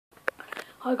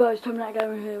Hi guys, Terminator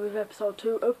Gamer here with episode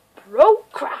 2 of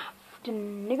Procraft,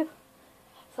 nigga.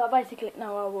 So basically,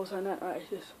 no, I will say that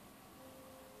racist.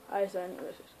 I say any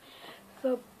racist.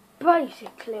 So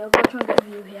basically, I've got to try and get a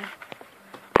view here.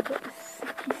 I've got the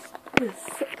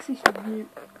sexiest view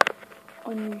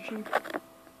on YouTube.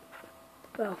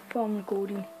 Well, from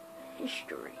recording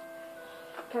history.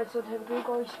 Okay, so have a go,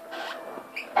 guys.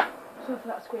 So for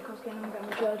that squeak I was getting on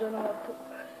damage, I don't know what I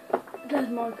put. There's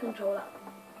my controller.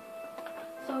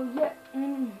 So yeah,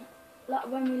 like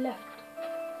when we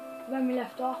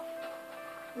left off,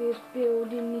 we was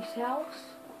building this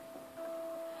house.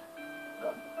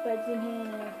 Got beds in here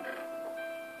now,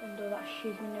 and all that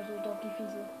shit and there's all doggy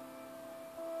fizzle.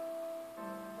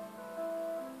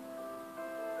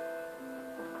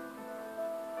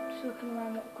 Just looking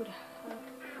around what we could have.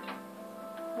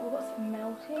 Oh, we've got some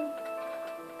melting.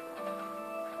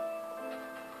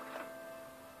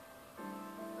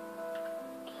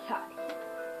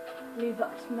 Leave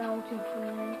that melting for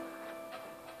a minute.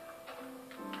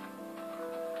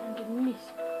 And in this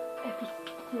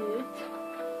episode,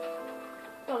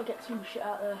 gotta get some shit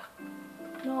out there.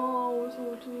 No, it's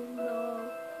all too low.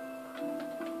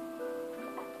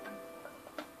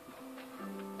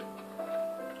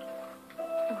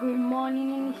 We're going mining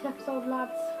in this episode,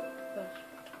 lads. But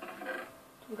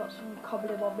we got some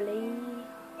cobbly wobbly.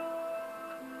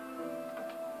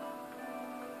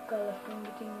 Got a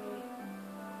finger tingy.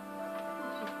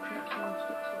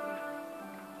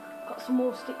 Got some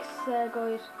more sticks there,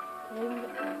 guys.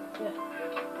 Yeah.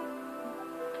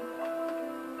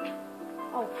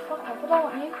 Oh, fuck off, I don't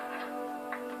want you.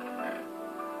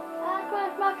 I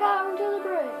crashed my car into the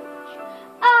bridge.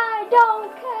 I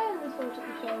don't care. Let's go to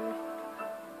the shower.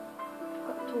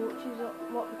 Got torches,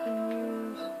 what we can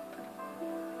use.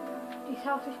 This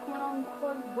house is coming on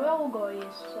quite well,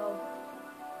 guys, so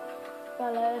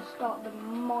let's start the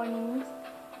mining.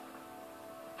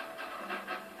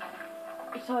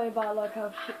 Sorry about like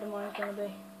how shit the mine's gonna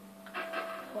be.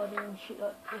 By doing shit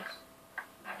like this.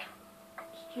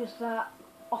 It's just that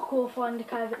I can't find a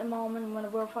cave at the moment, and when I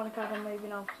will find a cave I'm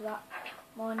moving over to that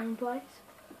mining place.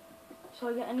 So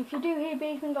yeah, and if you do hear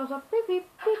beeping goes like beep beep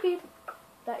beep beep,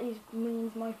 that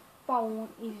means my phone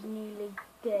is nearly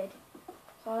dead.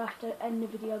 So I'll have to end the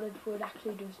video there before it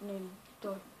actually does nearly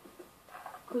die.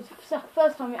 Because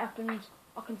first time it happens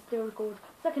I can still record.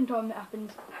 Second time it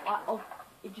happens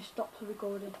it just stops the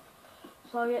recording.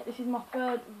 So yeah, this is my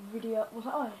third video. Was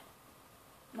that on?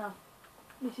 No.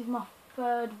 This is my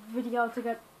third video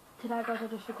today, guys. I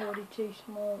just recorded 2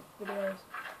 small videos,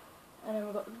 and then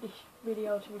we've got this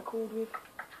video to record with.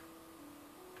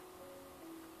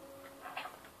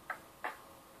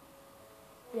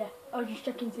 Yeah, I was just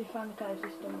checking to see if I found the cave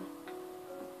system.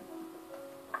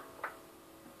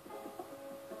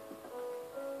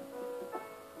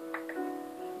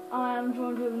 I am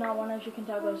joined with another one, as you can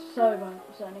tell, guys. So bad,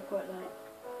 it's only quite late.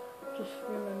 Just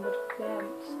remembered,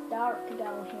 it's dark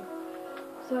down here.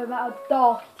 So about how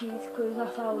dark it is, because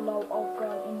that's how low I've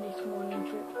gone in this morning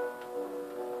trip.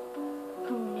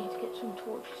 We need to get some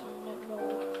torches on the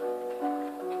road.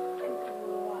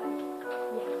 Right.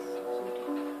 Yes, that's all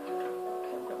good.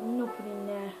 Okay, I've got nothing in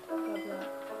there. Grab that.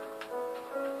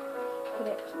 Good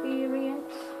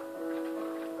experience.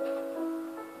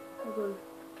 We'll go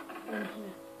in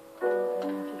here.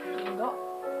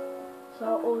 So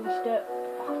all this dirt,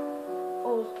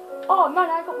 oh man,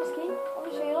 I got my skin. I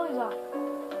just realised that.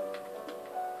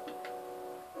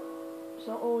 So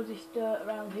all this dirt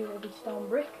around here will be stone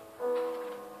brick.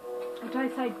 And I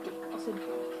say brick, I said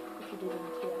brick if you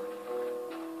didn't hear.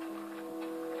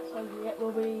 So yeah,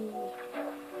 we'll be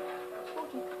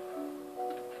 40.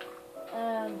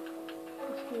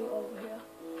 Let's go over here.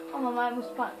 Oh, my mate was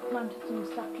planted some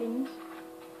saplings.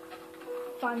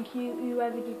 Thank you,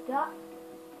 whoever did that.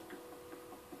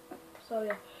 So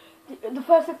yeah, the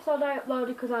first episode I uploaded,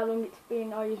 because how long it's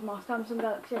been, I used my Samsung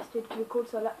Galaxy S2 to record,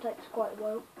 so that takes quite a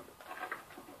while.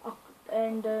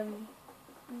 And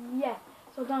yeah,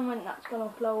 so I don't know when that's gonna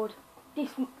upload.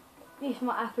 This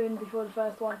might happen before the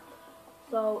first one.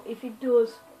 So if it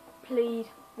does,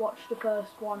 please watch the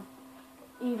first one.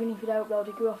 Even if you don't upload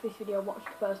it, go off this video, watch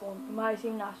the first one. It might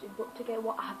seem nasty, but to get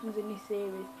what happens in this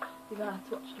series, you're gonna have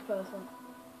to watch the first one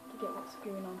to get what's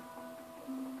going on.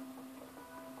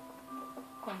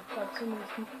 Come on, grab some of this,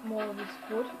 more of this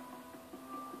wood.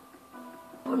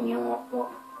 But you know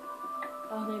what?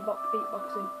 I need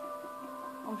beatboxing.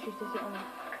 I'm shit at it on it.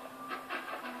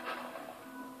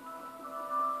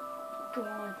 Come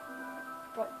on.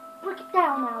 Right, break it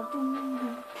down now.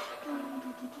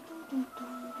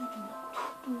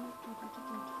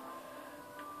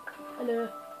 Hello.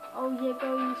 Oh yeah,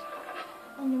 guys.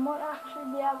 And you might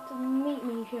actually be able to meet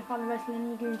me if you're a fan of wrestling and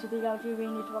you're going to the LG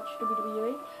Arena to watch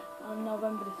WWE on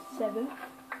November the 7th.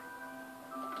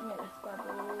 Yeah, let's grab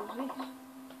all this.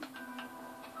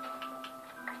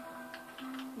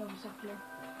 Another sapling.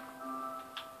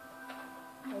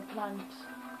 Or plants.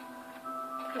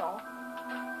 Yeah.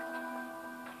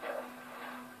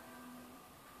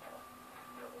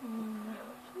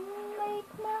 Make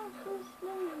mountains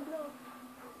blow.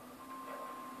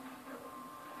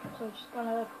 So just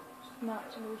gonna snap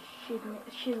some little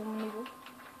shizzle nizzle.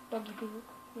 Doggy pizzle.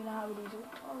 You know how it is.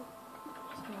 Oh,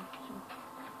 just gonna have some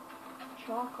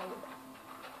charcoal.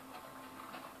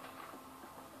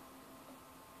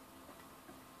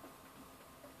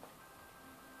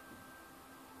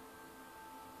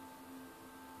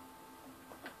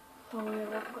 Oh yeah,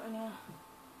 what have I got in here?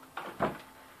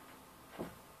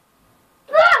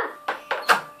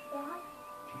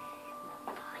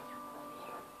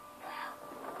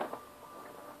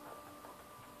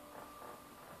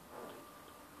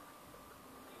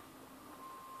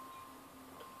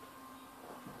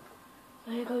 So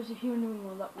here goes, if you're wondering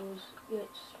what that was,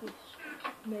 it's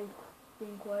me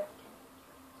being quiet.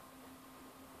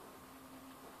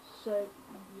 So,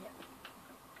 yeah.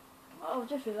 I've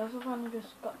just realised I've only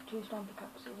just got 2 stone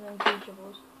pickaxes and 2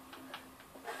 shovels.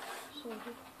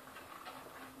 Sorted.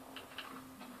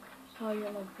 So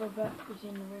yeah, my brother is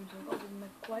in the room, so I've got to make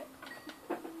him quiet.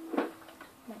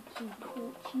 Make some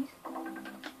torches.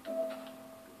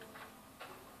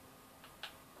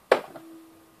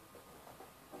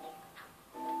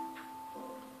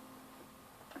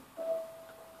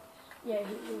 Yeah,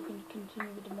 we can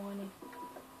continue with the mining.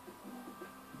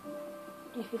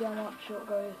 This video might be short,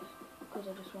 guys, because I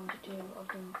just wanted to. I've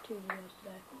done 2 videos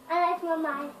today. I like my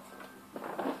mate.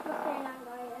 It's not saying I'm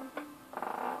going.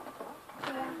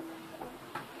 Yeah.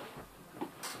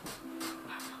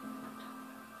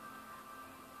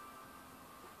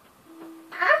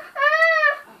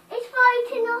 He's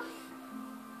fighting us.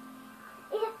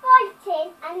 He's fighting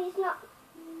and he's not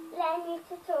letting me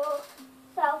to talk.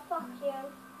 So fuck you.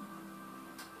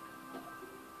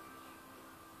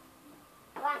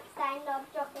 Frankenstein love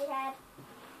jockey head.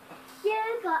 You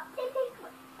got to pick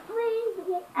with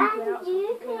it and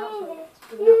you clean it.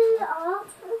 You are.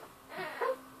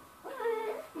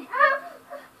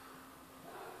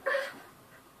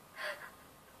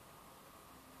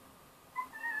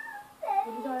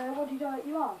 What did I let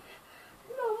you on?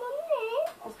 No, Mummy.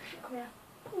 Oh shit, come here.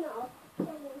 No.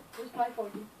 Just play for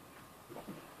you.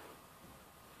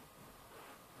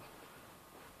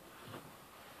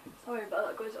 Sorry about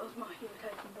that, guys, that was my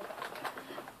irritating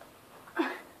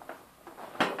dog.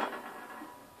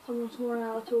 Someone's running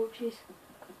out of torches.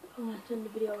 I'm going to end the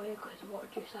video here because of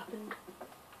what just happened.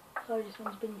 Sorry, this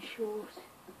one's been short.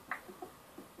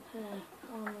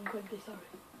 I'm incredibly sorry.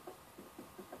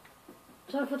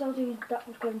 Sorry for talking that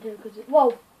much commentary because it.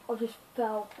 Whoa! I just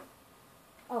fell.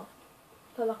 Oh.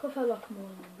 I felt like more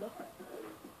than one block.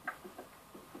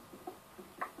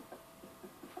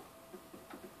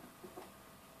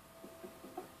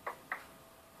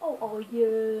 Oh,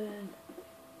 yeah.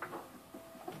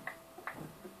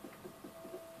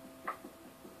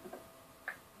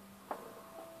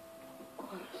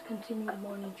 Let's continue with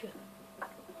mining trip.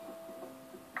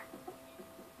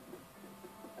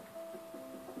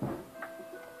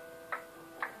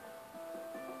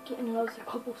 Getting loads of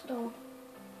cobblestone.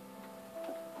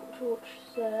 Put torch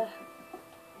there.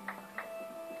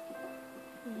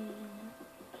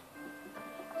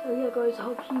 So yeah, guys, I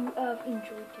hope you have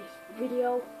enjoyed this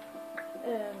video.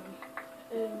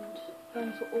 And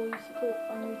thanks for all your support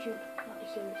on YouTube. Not your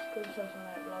serious, because the first one I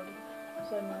uploaded.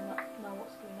 So now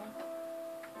what's going on?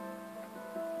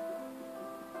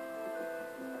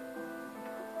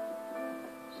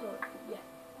 So yeah.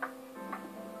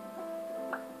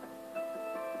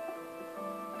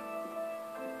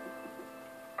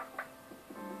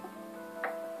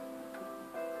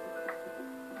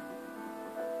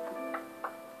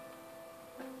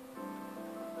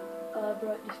 I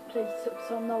brought this place up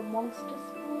so no monsters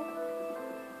spawn.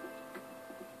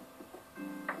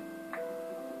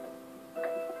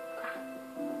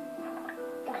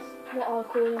 That's what I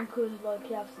call them, because like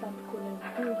you have standard calling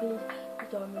them googlies. You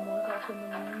don't remember what I call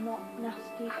them, not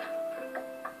nasty.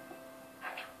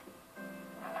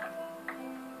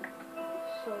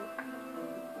 So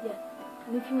yeah,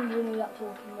 and if you were wondering who that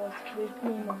talking was, with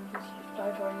me and mum was just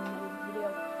over in the video,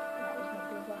 and that was my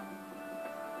brother.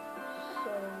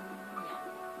 So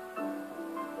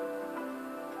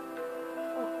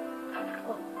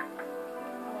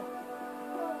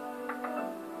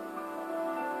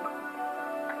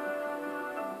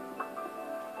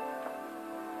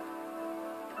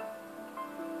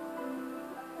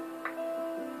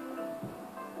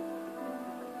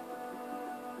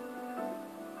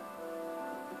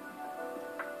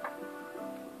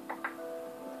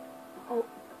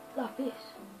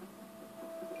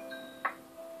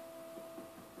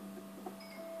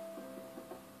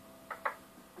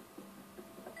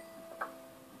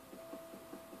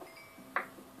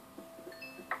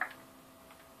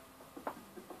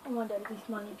my day, this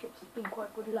mining trip's been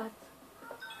quite good, lads.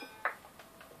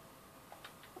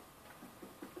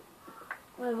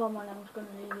 Whatever my name's gonna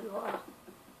leave it like that.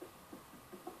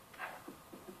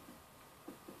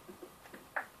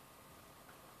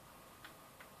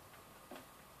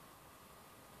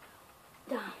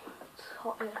 Damn, it's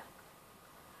hot here.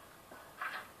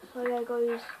 So yeah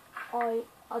guys,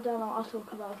 I don't know, I'll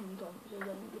talk about it sometimes in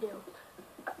the video.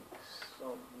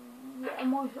 So yeah,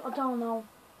 I don't know.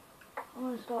 I'm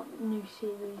gonna start a new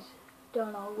series.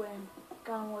 Don't know when.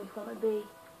 Don't know what it's gonna be.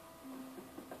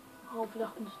 Hopefully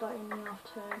I can start in the half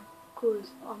term, because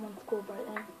I'm on school break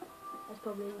then. That's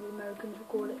probably the Americans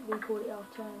record it. We call it half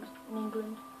terms in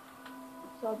England.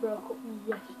 So I broke up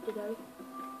yesterday.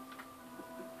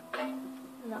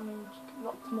 And that means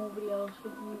lots more videos for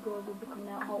you guys will be coming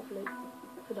out, hopefully,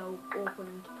 for they'll open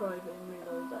into private and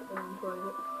realise that they're in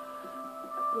private.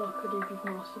 Like I do with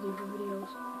most of the other videos.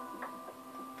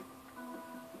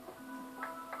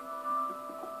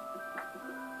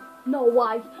 No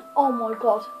way! Oh my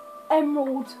god!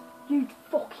 Emeralds! You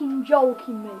fucking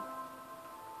joking me!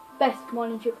 Best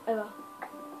mining trip ever.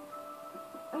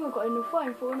 I haven't got enough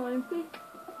fame for an Olympic.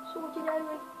 Sorted out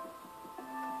with.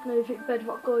 No, if it's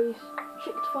bedrock guys.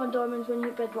 Shit to find diamonds when you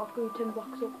hit bedrock, go 10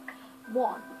 blocks up.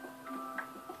 1,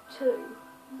 2,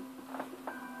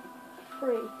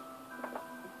 3.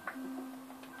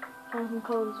 Found some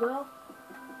coal as well.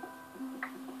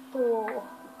 4,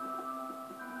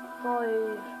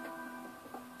 5.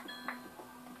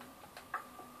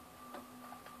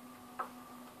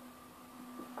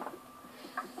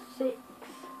 6,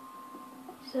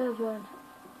 7,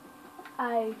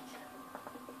 8.